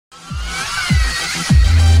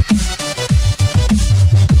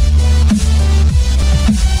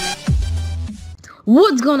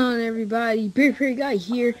What's going on, everybody? BerryPerry guy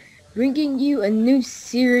here, bringing you a new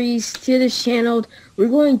series to this channel. We're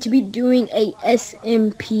going to be doing a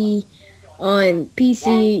SMP on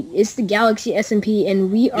PC. It's the Galaxy SMP, and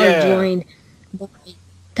we are joined by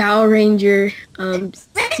Power Ranger,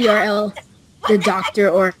 CRL, the Doctor,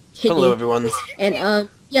 or Kitten. Hello, everyone. And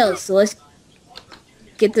yeah, so let's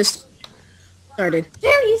get this started.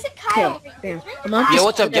 Okay, bam. Come on, Yo,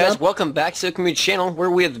 what's up, guys? Welcome back to the community channel. We're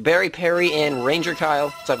with BerryPerry and Ranger Kyle.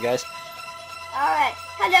 What's up, guys? Alright,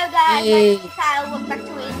 hello guys, Hey. my name is Kyle. Welcome back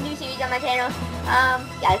to a new series on my channel.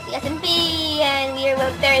 Galaxy SMP, and we are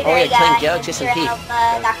with BerryPerry Oh, yeah, guys. playing Galaxy SMP.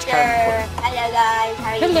 Doctor. Hello guys,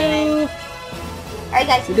 how are you doing? Alright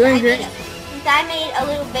guys, We're doing great. Since I made a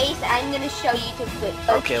little base, I'm gonna show you to put.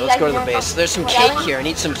 Okay, let's go to the base. There's some cake here. I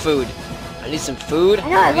need some food. I need some food. I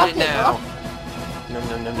know, I need love it cake, now. No.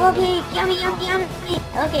 Okay, yummy.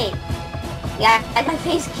 Okay. Yeah, I got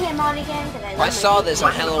face cam on again. I saw this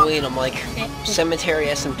on Halloween. I'm like, Cemetery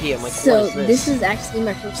SMP. I'm like, So what is this is actually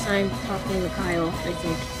my first time talking to Kyle, I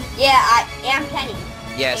think. Yeah, I am Penny.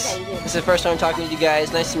 Yes. Okay, This is the first time talking to you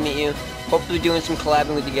guys. Nice to meet you. Hopefully doing some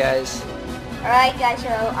collabing with you guys. Alright guys, so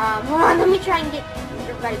hold on, let me try and get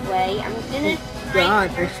the right way. I'm gonna God,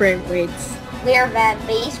 my frame rates. where that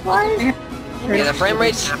base was. Yeah, the frame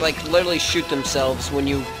rates like literally shoot themselves when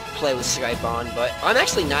you play with Skype on, but I'm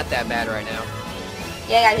actually not that bad right now.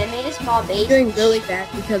 Yeah guys, I made a small I'm base. doing really bad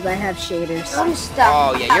because I have shaders. Some stuff.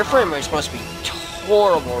 Oh yeah, your frame rates must be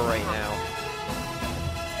horrible right now.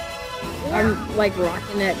 I'm like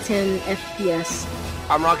rocking at 10 FPS.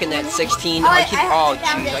 I'm rocking that 16. Oh, I keep I found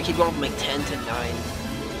jeez, it. I keep going from like 10 to 9,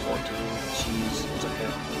 14. Jeez, it's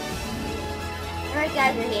okay. Alright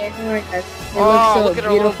guys, we're here. Alright guys, it Oh, looks look so at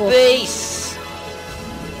our beautiful. little base.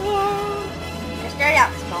 I started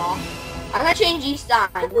out small. I'm gonna change these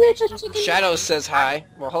signs. Shadows says hi.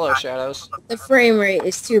 Well, hello, Shadows. The frame rate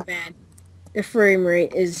is too bad. The frame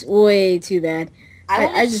rate is way too bad.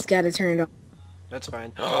 I just gotta turn it off. That's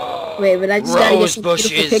fine. Wait, but I just gotta get Rose some beautiful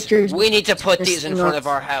bushes. pictures. We need to put these in This front thing of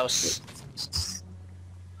our house.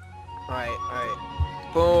 Alright.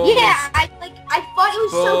 Boom. Yeah, I thought it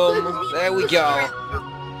was so good. Boom. with the There we booster.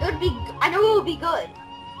 go. It would be. I know it would be good.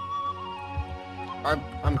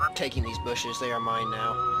 I'm taking these bushes. They are mine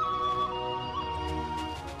now.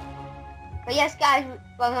 But yes, guys,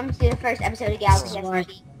 welcome to the first episode of Galaxy Why?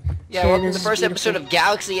 SMP. Yeah, Sure, welcome to this the is first episode beautiful. of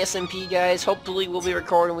Galaxy SMP, guys. Hopefully we'll be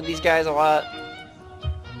recording with these guys a lot.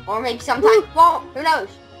 Or maybe sometime won't. Who knows?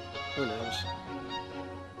 Who knows?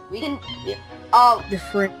 We can. Oh, The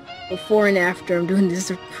frame before and after I'm doing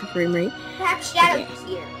this frame rate. perhaps Shadows is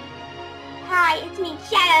here. Hi, it's me, Okay,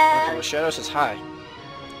 well, Shadows. Shadow says hi.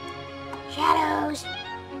 Shadows.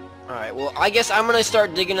 Alright, well, I guess I'm gonna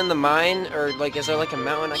start digging in the mine, or, like, is there, like, a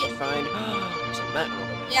mountain I can find? There's a mountain over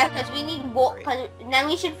there. Yeah, because we need wool. And then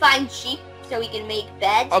we should find sheep so we can make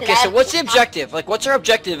beds. 'cause Okay, I so have- what's the objective? Like, what's our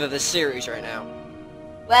objective of this series right now?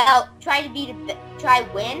 Well, try to win. Try to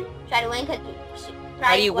win.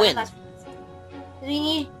 How do you win? We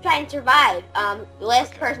need to try and survive. The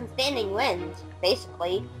last person standing wins,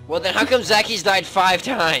 basically. Well, then how come Zacky's died 5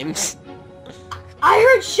 times? I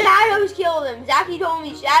heard Shadows killed him. Zaki told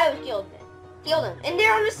me Shadows killed him, and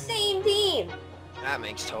they're on the same team. That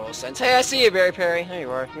makes total sense. Hey, I see you, BerryPerry. There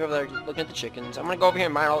you are. You're over there looking at the chickens. I'm gonna go over here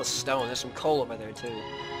and mine all the stone. There's some coal over there, too.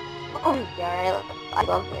 Oh my god, I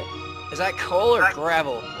love it. Is that coal or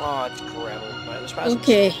gravel? Oh, it's gravel. Right, there's probably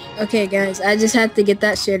some Okay, guys, I just had to get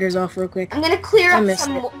that shaders off real quick. I'm gonna clear I up missed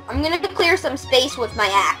some. it. I'm gonna clear some space with my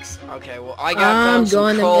axe. Okay, well, I got I'm found some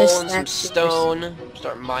going to coal miss and some that stone.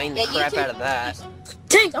 Start mining the Yeah, you crap too. out of that.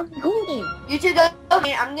 Tank, I'm recording! You two go.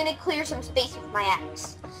 Okay, I'm gonna clear some space with my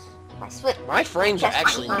axe. My switch. My frames are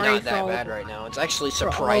actually Sorry not that for- bad right now. It's actually for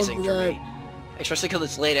all surprising for the- me. Especially because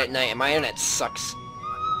it's late at night and my internet sucks.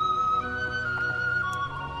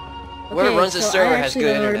 Whoever runs this so I server has actually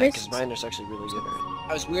good don't know where internet, to because base. mine is actually really good.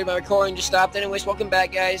 I was weird, my recording just stopped. Anyways, welcome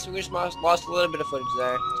back, guys. We just lost a little bit of footage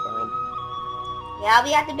there. It's fine. Yeah, I'll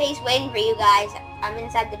be at the base waiting for you guys. I'm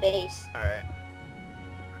inside the base. Alright.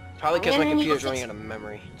 Probably I'm because my gonna need to computer's running fix- out of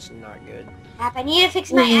memory. It's not good. Crap, I need to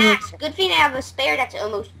fix my Mhm. axe. Good thing I have a spare that's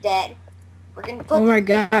almost dead. We're gonna put. Oh my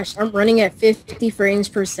gosh, I'm running at 50 frames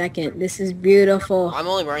per second. This is beautiful. I'm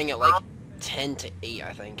only running at like 10 to 8,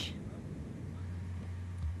 I think.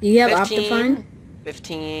 Do you have 15? Optifine?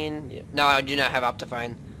 15. Yeah. No, I do not have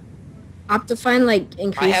Optifine. Optifine like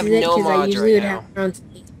increases have it no because I mods usually right would have around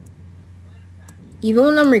 8. Even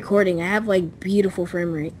when I'm recording, I have like beautiful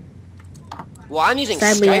frame rate. Well, I'm using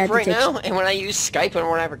Sadly, I Skype had to right take now, and when I use Skype and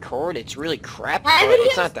when I record, it's really crap, My but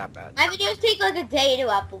it's videos- not that bad. My videos take like a day to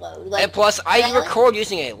upload. Like, And plus, I really? record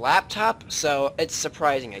using a laptop, so it's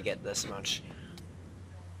surprising I get this much.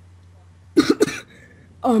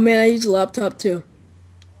 Oh man, I use a laptop too.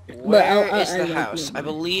 But Where is the like house? I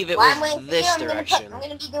believe it While I'm was waiting for this you, direction. I'm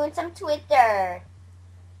gonna be doing some Twitter.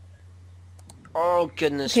 Oh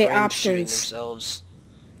goodness, Okay, frames shooting options. themselves.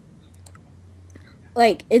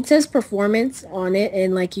 Like it says performance on it,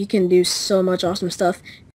 and like you can do so much awesome stuff.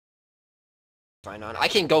 Fine on. I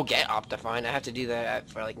can go get Optifine. I have to do that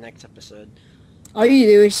for like next episode. All you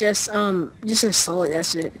do is just install it.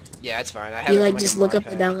 That's it. Yeah, it's fine. I have You it like from, like, just a look mod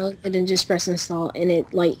up the pack. download and then just press install, and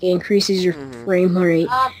it like increases your frame rate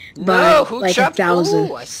by No, who like chopped? 1,000.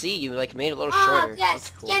 Ooh, I see. You like made it a little Oh shorter. yes,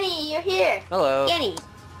 That's cool. Kenny, you're here. Hello. Kenny.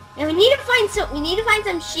 And we need to find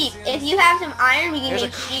some sheep. If you have some iron, we can There's a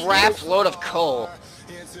make sheep. crap load of coal.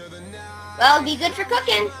 Well, it'd be good for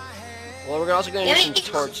cooking. Well, we're also gonna Yeah, need some we-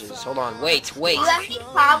 torches. Hold on. Wait. Do you have any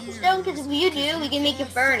cobblestone? Because if you do, we can make a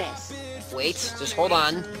furnace. Wait. Just hold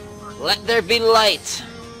on. Let there be light.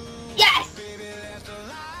 Yes.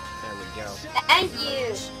 There we go. Thank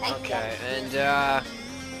you. Thank Okay, and you.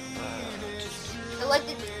 So like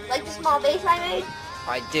the small base I made.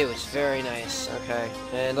 I do. It's very nice. Okay,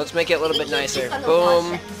 and let's make it a little bit nicer. On the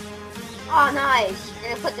Boom. wall. Oh, nice. We're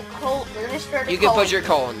gonna put the coal. We're gonna stir the You coal. can put your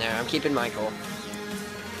coal in there. I'm keeping my coal. Okay,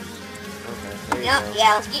 there you Yeah, go.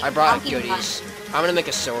 yeah. Let's keep. I I'll brought keep mine. goodies. I'm gonna make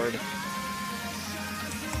a sword.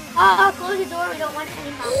 Close the door. We don't want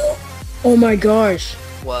any help. Oh my gosh,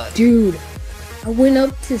 What? dude! I went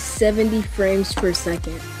up to 70 frames per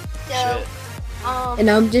second, So, Shit. and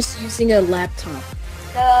I'm just using a laptop.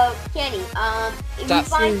 So, Kenny, if Stop. you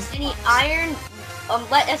find any iron,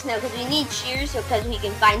 let us know because we need shears, so because we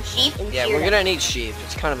can find sheep and Yeah, shear we're them. gonna need sheep.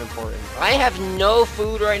 It's kind of important. I have no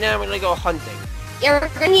food right now. I'm gonna go hunting. Yeah, we're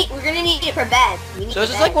gonna need it for bed. We need So it is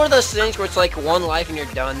for this bed. like one of those things where it's like one life and you're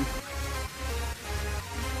done?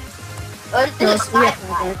 Oh, this No, is we have five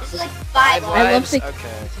five lives. This is like Five five I love lives? to-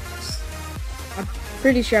 Okay. I'm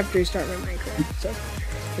pretty sure I have to restart my Minecraft, so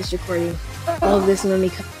it's recording all of this and let me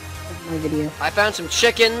cut my video. I found some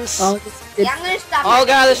chickens. All of this Yeah, I'm gonna stop. Oh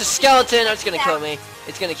god, there's a skeleton! It's gonna kill me.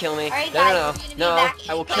 It's gonna kill me. Alright, No, guys, no, we're gonna be no. No, back in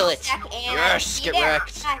I will a kill it. sec, and Yes, see get you there.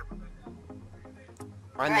 wrecked. Bye. I'm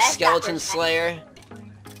the Alright, stop skeleton for a sec. slayer.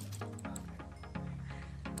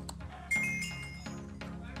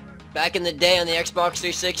 Back in the day on the Xbox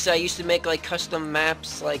 360, I used to make like custom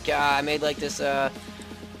maps. Like I made like this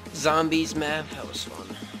zombies map. That was fun.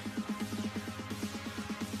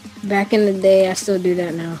 back in the day. I still do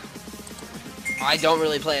that now. I don't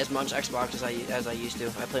really play as much Xbox as I used to.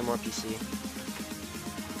 I play more PC.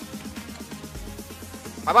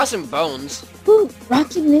 How about some bones? Woo,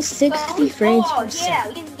 rocking this 60 frames Oh, per yeah,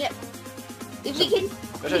 second. we can get. If we can,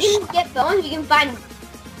 There's we a can get bones. We can find.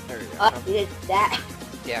 There we go. Oh, we did that.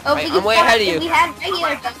 Yeah, Oh, we I'm can way find- ahead of If you. we had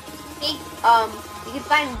regular bones, we can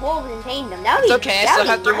find wolves and tame them. That would It's be. okay, I that still would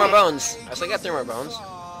have be 3 more nice. bones. I still got 3 more bones.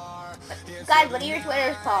 Guys, what are your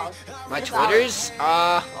Twitters called? My What about- Twitters?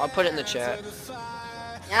 I'll put it in the chat.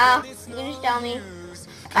 No, you can just tell me.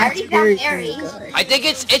 I already That's very, found very berries. good. I think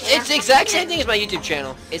it's the exact same thing as my YouTube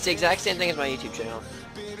channel. It's the exact same thing as my YouTube channel.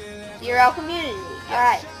 Zero community.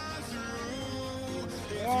 Alright.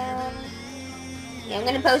 Yeah. Yeah, I'm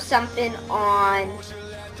gonna post something on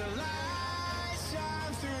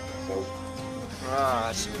Ah,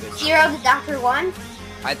 that's some good shit. Zero the Doctor One.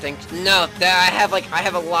 I think no. I have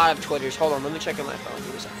a lot of Twitters. Hold on, let me check on my phone.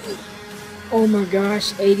 Give me a second. Oh my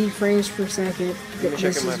gosh, 80 frames per second. Let me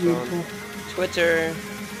check This on my is phone. beautiful. Twitter.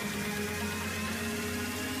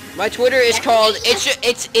 My Twitter is called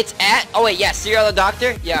it's at oh wait yeah Serial the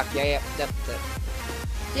Doctor that.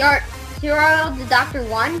 Zero the Doctor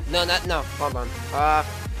One. No hold on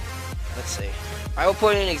let's see I will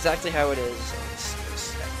put in exactly how it is.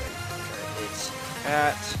 It's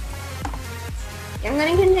at I'm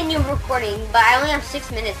gonna continue recording, but I only have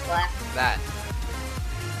 6 minutes left. that.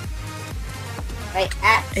 Right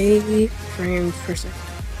at 80 frames per second.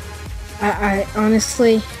 I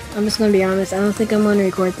honestly, I'm just gonna be honest. I don't think I'm gonna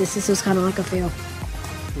record this. This was kind of like a fail.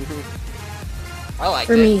 I like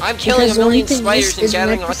For it. me, I'm killing a because the only million thing spiders and is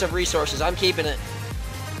gathering Microsoft- lots of resources. I'm keeping it.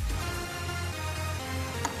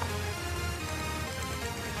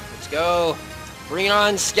 Let's go. Bring it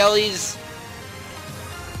on, Skellies.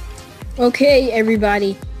 Okay,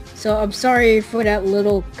 everybody. So I'm sorry for that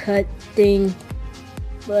little cut thing,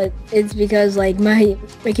 but it's because like my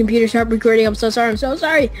computer stopped recording. I'm so sorry. I'm so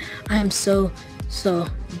sorry. I'm so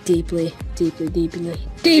deeply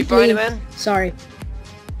You find it, man? sorry.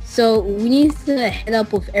 So we need to head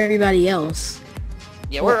up with everybody else.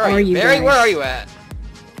 Yeah, where Where are are you? you Barry, guys? where are you at?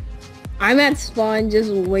 I'm at spawn,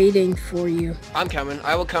 just waiting for you. I'm coming.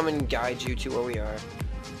 I will come and guide you to where we are.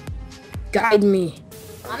 Guide me.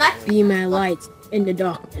 I'm at Be my light in the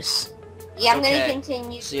darkness. Yeah, I'm gonna Okay.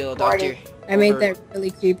 continue See you, recording. doctor. I made Over. that really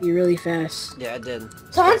creepy really fast. Yeah, I did.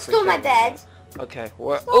 Someone Pretty stole my sure. bed. Okay.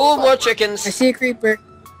 Oh, more chickens. I see a creeper.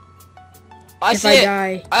 I If see I it.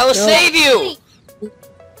 die, I will no. save you.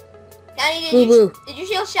 Danny, Boo boo. did you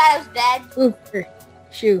steal Shadow's bed? Boo.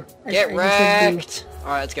 Shoo. Get wrecked. All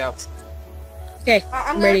right, let's go. Okay, I'm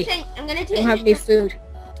I'm gonna ready. take. I'm gonna I take. don't have any food.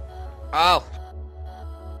 Oh,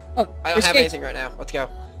 Oh, I don't there's have cake. anything right now. Let's go.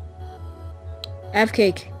 I have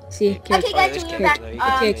cake. See, cake. Okay, Oh, guys, there's when you're cake back, there. You I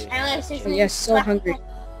can only take it. have 6 Oh, minutes. yes, so left. hungry.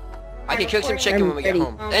 I can cook some recording. chicken when we get I'm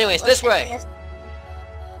home. ready. Anyways, this way.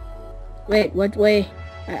 Wait, what way?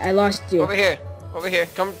 I lost you. Over here. Over here.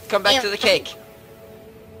 Come back to the cake.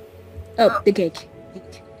 Oh, the cake.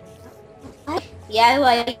 Yeah,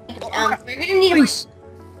 like, we're gonna need a, Please.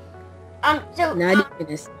 so, Not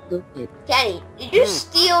even a single bit. Kenny, did you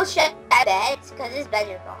steal Shadow's beds? Cause his beds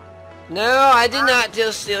are gone. No, I did not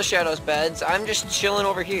steal Shadow's beds. I'm just chilling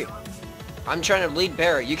over here. I'm trying to lead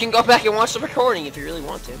Barry. You can go back and watch the recording if you really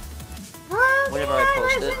want to. Whenever I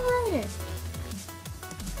post it.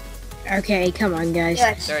 Okay, come on, guys.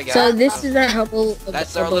 Yes. There we go. So this is our hovel.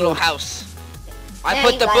 That's our little house. I There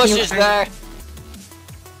put you the go. bushes there.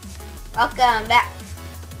 Welcome back.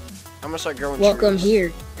 I'm gonna start growing Welcome trees.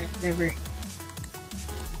 here. Never.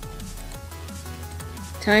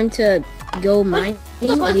 Time to go mining. Do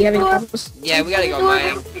you have any apples? Yeah, we gotta go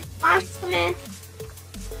mining. Come in.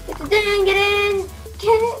 Get in.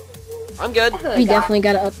 I'm good. We definitely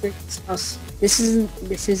gotta upgrade this house. This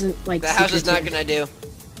isn't like The house is not secretive. gonna do.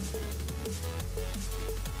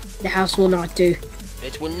 The house will not do.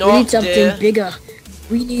 It will We not need something do. bigger.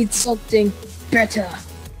 We need something better.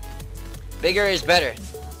 Bigger is better.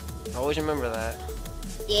 Always remember that.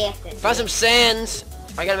 Yeah. Found some sands.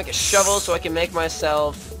 I gotta make a shovel so I can make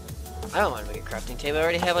myself. I don't want to make a crafting table. I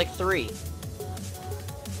already have like 3.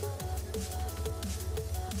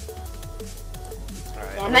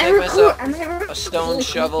 Alright, I I'm might gonna make myself record. a stone We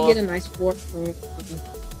shovel. get a nice fork.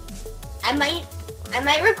 I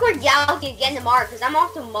might record Galaxy again tomorrow because I'm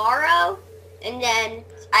off tomorrow, and then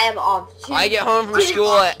I have off. I get home from Tuesday.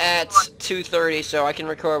 school at 2:30, so I can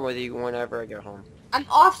record with you whenever I get home. I'm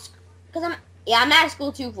off because I'm at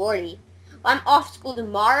school 2:40. I'm off school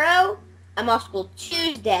tomorrow. I'm off school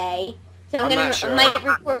Tuesday. So I'm not sure. I might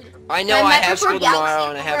record. I know I I might have school record Galaxy tomorrow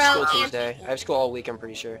and I have tomorrow school and- Tuesday. I have school all week, I'm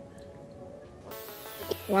pretty sure.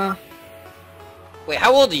 Wow. Wait,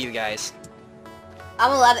 how old are you guys?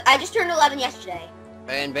 I'm 11. I just turned 11 yesterday.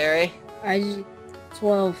 And Barry? I just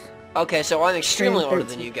 12. Okay, so I'm extremely Turning older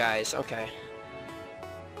than 13. you guys. Okay.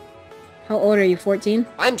 How old are you? 14?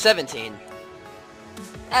 I'm 17.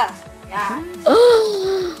 Oh, yeah.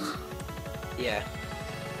 Oh. Yeah.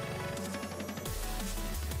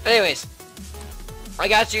 Anyways, I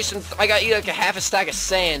got you like a half a stack of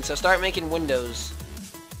sand, so start making windows.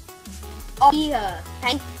 Oh, yeah.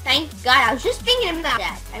 Thank God. I was just thinking about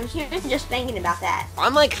that. I was just thinking about that.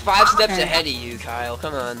 I'm like 5 steps Okay. ahead of you, Kyle.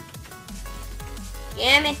 Come on.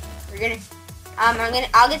 Yeah, man. We're gonna.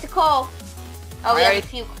 I'll get the coal. Oh, we have a Alright.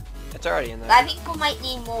 few. It's already in But there. I think we might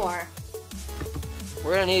need more.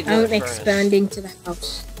 We're gonna need another I'm furnace. expanding to the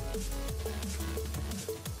house.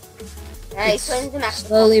 Alright, It's put in some extra.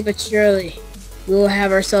 slowly but surely, we will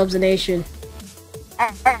have ourselves a nation.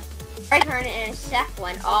 I turn it in a sec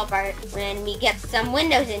when we get some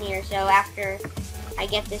windows in here. So after I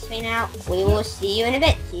get this thing out, we will see you in a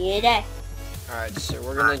bit. See you today. Alright, so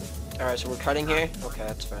we're gonna... Alright, so we're cutting here? Okay,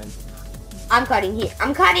 that's fine. I'm cutting here.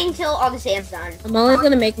 I'm cutting till all the sand's done. I'm only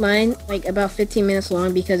gonna make mine like about 15 minutes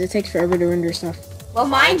long because it takes forever to render stuff. Well,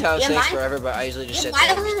 Mine mine, takes mine, forever, but I usually just yeah, sit mine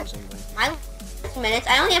there and doesn't- do something. mine 6 minutes.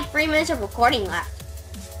 I only have 3 minutes of recording left.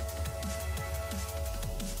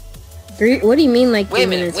 3? What do you mean like 3 Wait a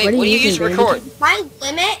minute, minutes? wait, what do you use to using, record? My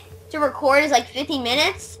limit to record is like 15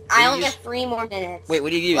 minutes. I You only use- have 3 more minutes. Wait,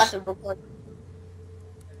 what do you left use? of recording.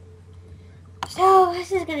 So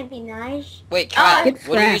this is gonna be nice. Wait, Kyle, Get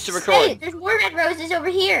what do you use to fraps. record? Hey, there's more red roses over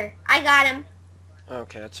here. I got him.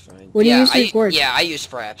 Okay, that's fine. What do you yeah, use to record? Yeah, I use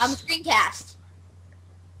Fraps. Screencast.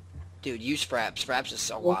 Dude, use Fraps. Fraps is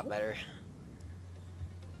a lot better.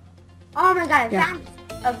 Oh my god, I Yeah.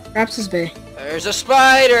 found Perhaps is big. There's a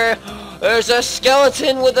spider! There's a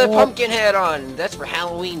skeleton with a Oh. pumpkin head on! That's for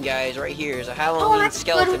Halloween, guys, right here. There's a Halloween that's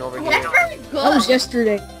skeleton good. over That's here. very good. That was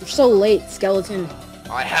yesterday. You're so late, skeleton.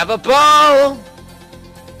 I have a bow!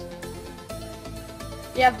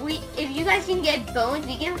 Yeah, if you guys can get bones,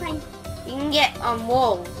 we can get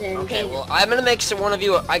wolves and Okay, things. well, I'm gonna make one of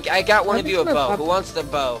you. I got one of you a bow. Who wants the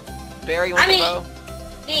bow? Barry, you want I the mean- bow?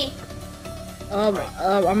 Me.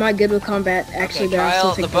 I'm not good with combat actually, Okay, but I'll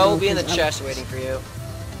Kyle, still the take bow will be in the because I'm- chest waiting for you.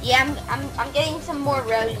 Yeah, I'm getting some more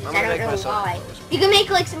roses. I'm I gonna don't make know myself why. a rose. You can make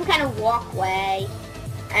like some kind of walkway.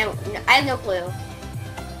 I have no clue.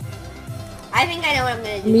 I think I know what I'm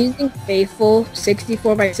gonna I'm do. using Faithful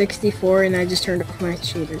 64 by 64, and I just turned off my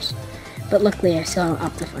shaders. But luckily, I still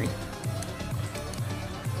have Optifine.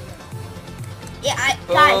 Yeah,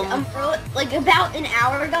 guys, like about an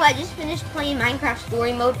hour ago, I just finished playing Minecraft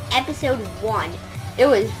Story Mode Episode 1. It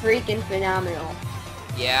was freaking phenomenal.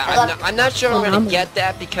 Yeah, I'm not sure I'm gonna Phenomenal. get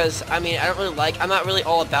that because I mean I'm not really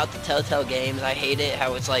all about the Telltale games. I hate it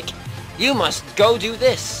how it's like, you must go do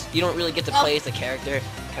this. You don't really get to play as the character.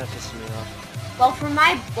 Kind of pisses me off. Well, for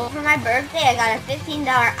my birthday, I got a $15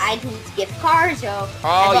 iTunes gift card. So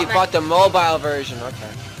Oh, you bought the mobile version. Okay.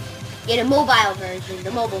 Get a mobile version,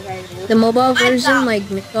 the mobile version. The mobile version, $5. like,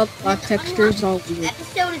 make up block textures, all The weird.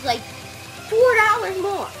 episode is like $4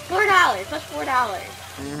 more. $4 plus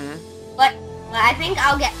 $4. But I think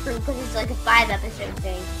I'll get through because it's like a 5-episode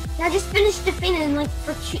thing. And I just finished the thing in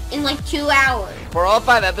like 2 hours. For all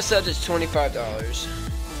 5 episodes, it's $25.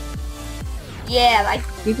 Yeah, like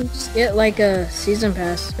You can just get, like, a season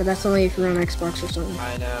pass, but that's only if you're on Xbox or something.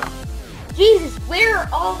 I know. Jesus, where are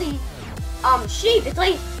all these sheep? It's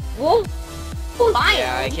like wolf.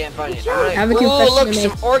 Yeah, I can't find it. I have a Ooh, confession look, to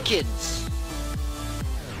some make. orchids.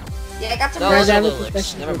 Yeah, I got some No, roses. those are I have a lilacs.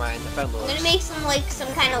 confession. Never mind. I found I'm lilacs. gonna make some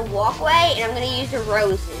kind of walkway, and I'm gonna use the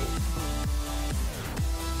roses.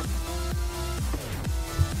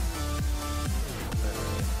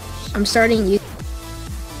 I'm starting YouTube.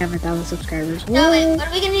 I have 1,000 subscribers. No, wait, What? what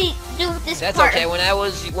are we gonna do with this That's part? okay. When I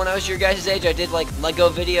was your guys' age, I did like Lego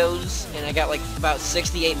videos, and I got like about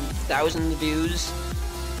 68,000 views.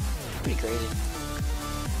 Pretty crazy.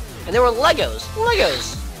 And they were Legos.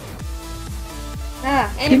 Legos.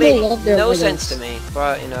 And People Made love their no Legos. sense to me,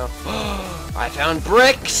 but you know, I found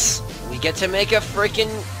bricks. We get to make a freaking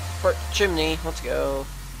chimney. Let's go.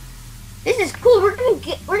 this is cool. We're gonna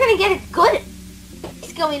get it good.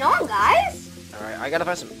 What's going on, guys? All right, I gotta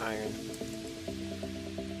find some iron.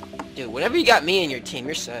 Dude, whenever you got me in your team,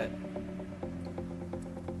 you're set.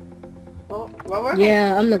 Well, we're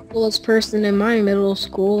Yeah, I'm the coolest person in my middle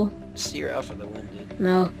school. See, you're out for the win, dude.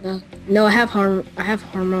 No, I have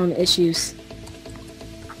hormone issues.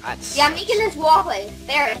 That's Yeah, I'm making this walkway.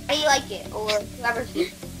 Barry, how do you like it? Or whoever.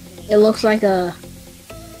 It looks like a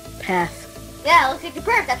path. Yeah, it looks like a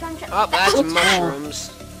perk. That's what I'm trying. Oh, that's What's that? mushrooms.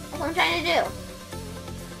 That's what I'm trying to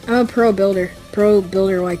do. I'm a pro builder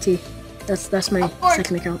YT. That's my Of course.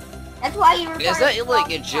 second account. That's why you were. Is that like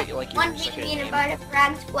like one your second being a name? part of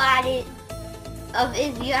Frog Squad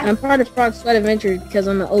I'm part of Frog Squad Adventure because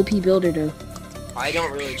I'm an OP builder though. I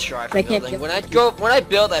don't really try for I can't building. build. When I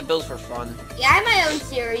build for fun. Yeah, I have my own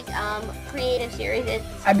series, creative series. It's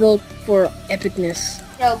I build for epicness.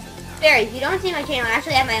 so Barry, if you don't see my channel, I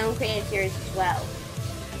actually have my own creative series as well.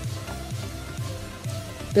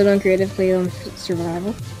 Build on creative, play on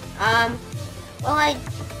survival. Well, I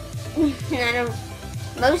don't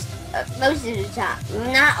most of the time,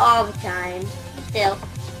 not all the time, still.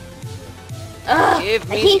 Ugh,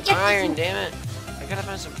 Give I me can't the get iron, this. damn it. I gotta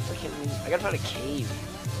find some freaking. I gotta find a cave.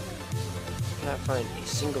 I cannot find a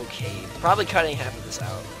single cave. Probably cutting half of this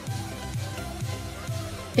out.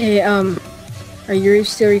 Hey, are you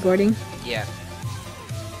still recording? Yeah.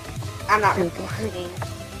 I'm not Okay. recording.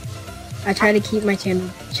 I try to keep my channel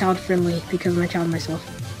child friendly because I'm a child myself.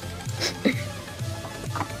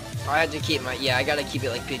 I had to keep my. Yeah, I gotta keep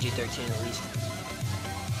it like PG-13 at least.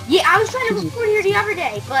 Yeah, I was trying to record here the other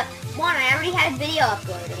day, but one, I already had a video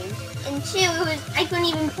uploading, and two, I couldn't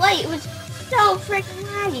even play. It was so freaking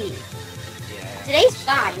laggy. Yeah. Today's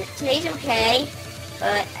fine. Today's okay,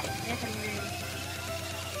 but I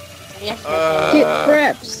guess Get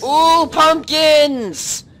preps. Ooh,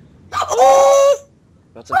 pumpkins! Ooh!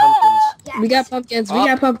 Got some pumpkins. yes. We got pumpkins. We Oh.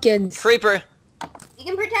 got pumpkins. Creeper. We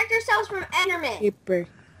can protect ourselves from Enderman. Paper.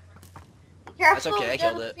 Be careful. That's okay, I with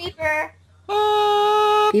killed the it. Creeper.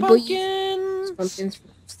 Oh, People pumpkins. Pumpkins for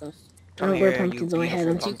stuff. I Come don't here, wear pumpkins you on my head.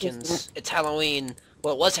 beautiful I'm too close to pumpkins. It's Halloween.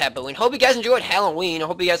 Well, it was Halloween. Hope you guys enjoyed Halloween. I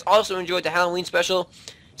hope you guys also enjoyed the Halloween special.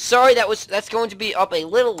 Sorry that's going to be up a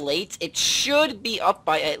little late. It should be up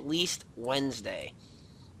by at least Wednesday.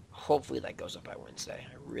 Hopefully that goes up by Wednesday.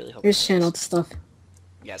 I really hope. Here's it channel does. stuff.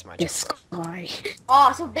 Yeah, it's my Yes, channel. why?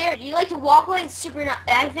 Oh, so Bear, do you like to walk away? It's super.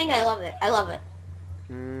 I think I love it. I love it.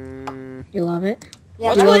 You love it? Yeah,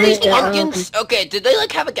 What's You with love these it, yeah, pumpkins? Okay, did they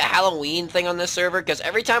like have like a Halloween thing on this server? Because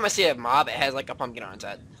every time I see a mob, it has like a pumpkin on its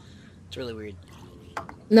head. It's really weird.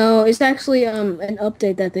 No, it's actually an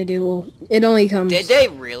update that they do. Well, it only comes Did they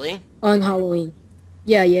really? on Halloween.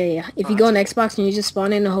 Yeah. If you go on Xbox and you just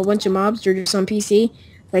spawn in a whole bunch of mobs, they're just on PC,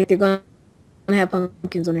 like they're gonna have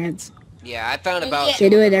pumpkins on their heads. Yeah, I found about Yeah. They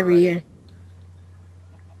do it two every already. year.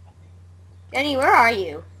 Jenny, where are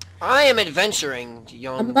you? I am adventuring,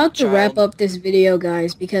 young I'm about to child. wrap up this video,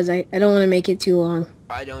 guys, because I don't want to make it too long.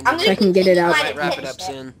 I don't I'm need So I gonna can get it continue out. I on might and wrap it finish up it.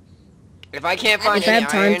 soon. If I can't If find If I any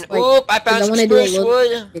have time, iron... to, like, Oop, I because found I some want to do a spruce little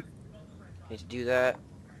wood. Need to do that.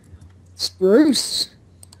 spruce.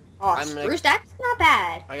 Oh, I'm gonna- spruce, that's not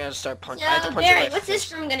bad. I gotta start punching. I have to So, punch it Barry, with what's this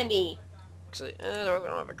fist. room gonna be? Actually, we don't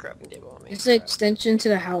have a crafting table on me. It's an extension to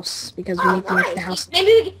the house because we Oh, need to make the nice. house. Maybe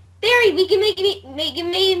we can, Barry, we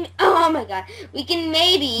can maybe, oh my god. We can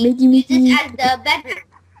maybe Mickey, use Mickey. this as the bedroom.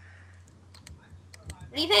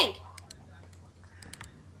 What do you think?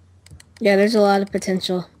 Yeah, there's a lot of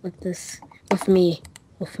potential with this. With me.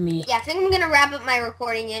 Yeah, I think I'm gonna wrap up my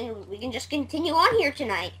recording and we can just continue on here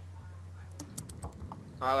tonight.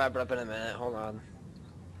 I'll wrap it up in a minute. Hold on.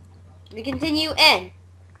 We continue in.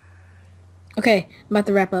 Okay, I'm about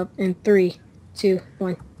to wrap up in 3, 2,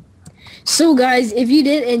 1. So guys, if you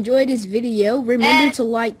did enjoy this video, remember to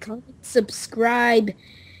like, comment, subscribe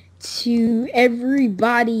to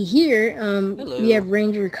everybody here. Hello. We have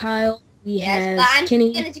Ranger Kyle. We Yes, but have I'm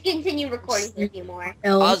Kenny, gonna continue recording with you more.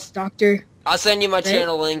 Doctor. I'll send you my Right?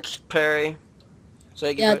 channel link, Perry. So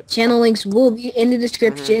you can Yeah, put... channel links will be in the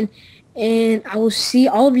description. And I will see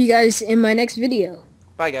all of you guys in my next video.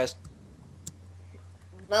 Bye, guys.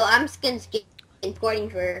 Well, I'm just gonna skip recording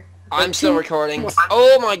for... I'm still recording.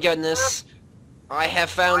 Oh my goodness. I have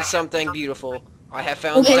found something beautiful. I have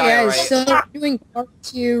found Okay, diorite. guys, so we're doing part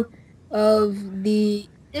 2 of the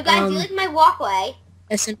So guys, do you like my walkway?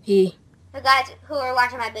 SMP. The guys who are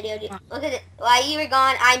watching my video, look at it. While you were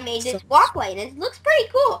gone, I made this walkway, and it looks pretty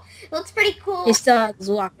cool. It looks pretty cool. It's still this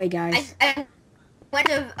walkway, guys. I went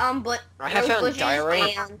to but I have found bushes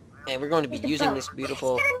diorite, and and we're going to be using this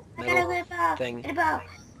beautiful metal thing.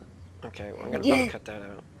 Okay, well, I'm gonna cut that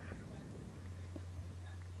out.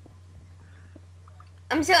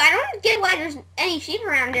 So I don't get why there's any sheep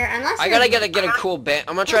around here unless I gotta get a cool ban.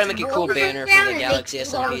 I'm gonna try to make a cool banner for the Galaxy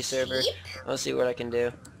SMP sheep. server. Let's see what I can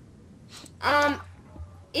do.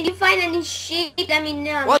 If you find any sheep, let me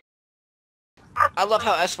know. What? I love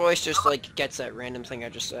how S-Voice just like gets that random thing I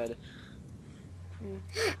just said.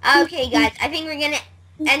 Okay, guys, I think we're gonna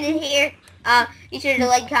end it here. Be sure to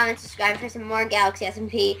like, comment, subscribe for some more Galaxy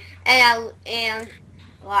SMP. Well,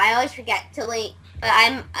 I always forget to link. But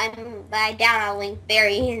I'll link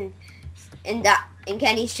Barry and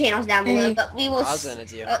Kenny's channels down below. But we will. I'll send it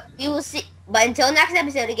to you. We will see. But until next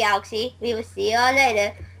episode of Galaxy, we will see you all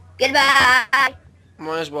later. Goodbye.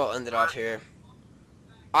 Might as well end it off here.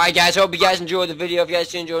 Alright guys, hope you guys enjoyed the video. If you guys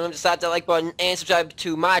did enjoy it, slap that like button and subscribe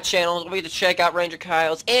to my channel. Don't forget to check out Ranger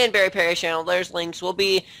Kyle's and BerryPerry's channel. There's links will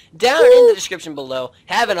be down in the description below.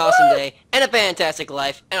 Have an awesome day and a fantastic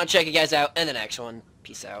life. And I'll check you guys out in the next one.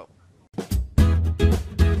 Peace out.